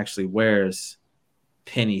Jordan actually wears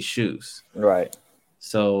Penny shoes. Right.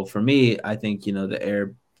 So for me, I think,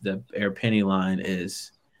 the Air Penny line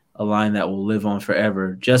is a line that will live on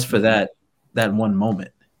forever just for that one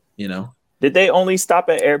moment, Did they only stop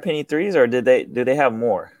at Air Penny 3s, or do they have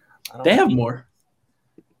more? They have more.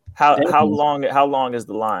 How long is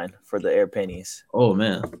the line for the Air Pennies? Oh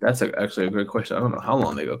man, that's actually a great question. I don't know how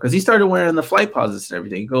long they go, because he started wearing the flight posits and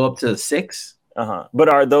everything. You go up to 6. But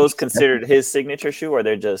are those considered his signature shoe, or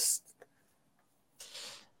they're just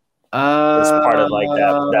it's part of like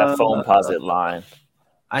that foam posit line?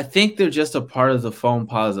 I think they're just a part of the foam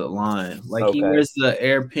posit line. Like he wears the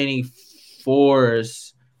Air Penny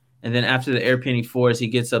 4s, and then after the Air Penny 4s, he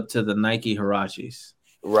gets up to the Nike Huaraches.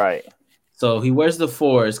 Right. So he wears the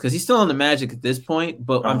 4s because he's still on the Magic at this point.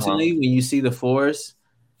 But I'm telling you, when you see the 4s,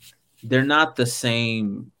 they're not the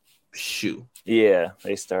same shoe. Yeah,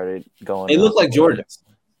 they started going. They look like Jordans.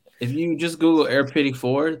 If you just Google Air Penny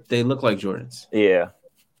 4, they look like Jordans. Yeah.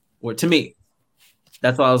 Or to me,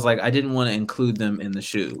 that's why I was like, I didn't want to include them in the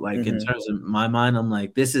shoe. Like in terms of my mind, I'm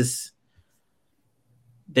like, they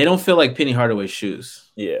don't feel like Penny Hardaway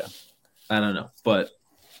shoes. Yeah. I don't know, but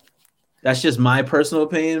that's just my personal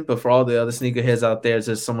opinion. But for all the other sneakerheads out there, it's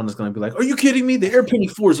just someone that's going to be like, are you kidding me? The Air Penny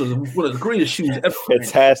 4s are one of the greatest shoes ever.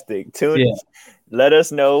 Fantastic. Let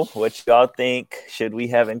us know what y'all think. Should we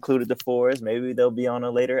have included the 4s? Maybe they'll be on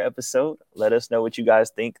a later episode. Let us know what you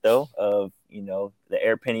guys think, though, of, the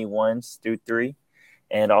Air Penny 1s through 3,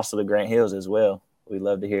 and also the Grant Hills as well. We'd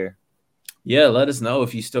love to hear. Yeah, let us know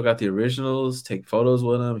if you still got the originals. Take photos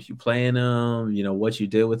with them. If you're playing them, what you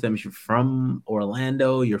did with them. If you're from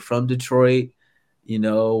Orlando, you're from Detroit,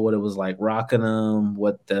 what it was like rocking them,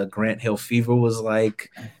 what the Grant Hill fever was like.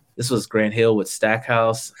 This was Grant Hill with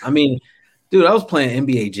Stackhouse. I mean, dude, I was playing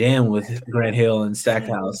NBA Jam with Grant Hill and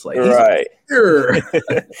Stackhouse. Like, right.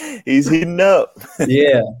 He's heating up.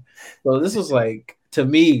 Yeah. So this was like, to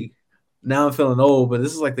me, now I'm feeling old, but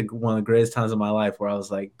this is like one of the greatest times of my life where I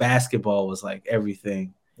was like, basketball was like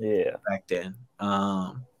everything. Yeah. Back then.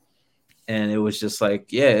 And it was just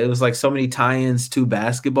like, it was like so many tie-ins to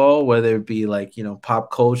basketball, whether it be like,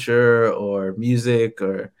 pop culture or music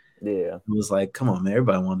or it was like, come on, man,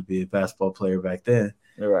 everybody wanted to be a basketball player back then.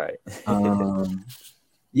 Right.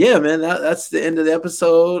 Yeah, man, that's the end of the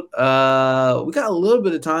episode. We got a little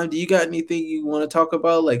bit of time. Do you got anything you want to talk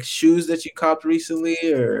about, like shoes that you copped recently,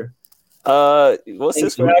 or? Well,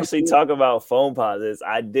 since we're actually talking about foam posits,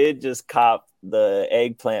 I did just cop the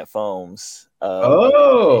eggplant foams. Yeah,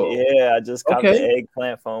 I just copped the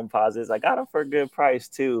eggplant foam posits. I got them for a good price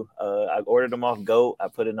too. I ordered them off GOAT. I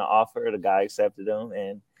put in an offer. The guy accepted them,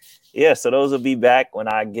 and so those will be back when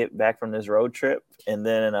I get back from this road trip. And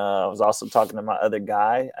then I was also talking to my other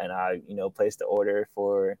guy, and I, placed the order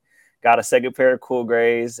got a second pair of Cool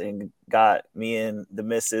Grays, and got me and the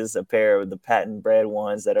missus a pair of the patent bread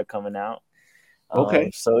ones that are coming out.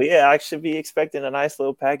 So I should be expecting a nice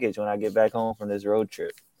little package when I get back home from this road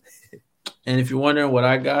trip. And if you're wondering what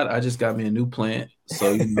I just got me a new plant.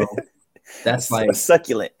 So, that's like a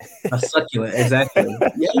succulent. A succulent, exactly.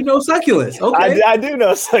 Yeah, succulents. Okay. I do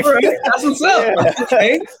know succulents. Right, that's what's up. Yeah.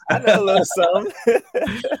 Okay. I know a little something.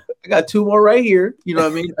 I got 2 more right here. You know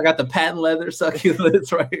what I mean? I got the patent leather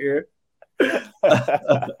succulents right here.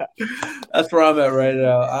 That's where I'm at right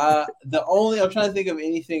now. I'm trying to think of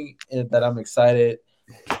anything that I'm excited.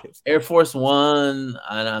 Air Force One,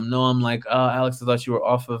 and I'm like, oh, Alex, I thought you were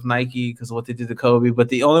off of Nike because of what they did to Kobe. But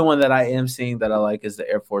the only one that I am seeing that I like is the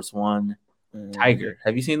Air Force One Tiger.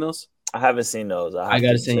 Have you seen those? I haven't seen those. I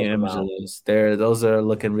got to send you an image of those. Those are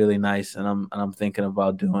looking really nice, and I'm thinking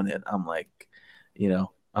about doing it. I'm like,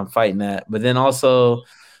 I'm fighting that. But then also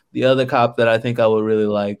the other cop that I think I would really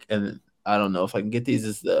like, and I don't know if I can get these,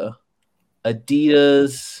 is the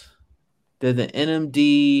Adidas. They're the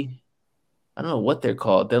NMD. I don't know what they're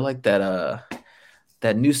called. They're like that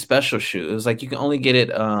new special shoe. It was like you can only get it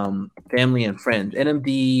family and friends.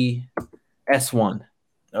 NMD S1.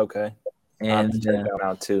 Okay. And check that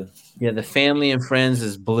out too. Yeah, the family and friends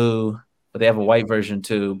is blue, but they have a white version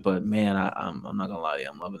too. But man, I'm not gonna lie to you,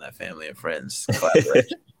 I'm loving that family and friends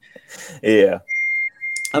collaboration. Yeah.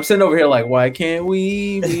 I'm sitting over here like, why can't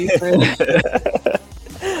we be friends?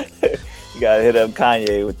 You gotta hit up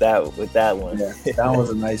Kanye with that one. Yeah, that was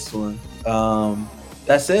a nice one.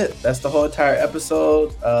 That's it. That's the whole entire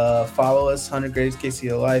episode. Follow us, 100 Greatest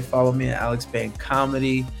KC of Life. Follow me at Alex Band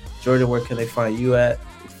Comedy. Jordan, where can they find you at?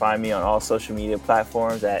 You find me on all social media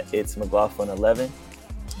platforms at It's McLaughlin11.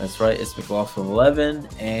 That's right. It's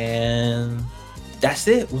McLaughlin11. And that's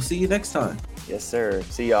it. We'll see you next time. Yes, sir.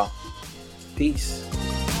 See y'all. Peace.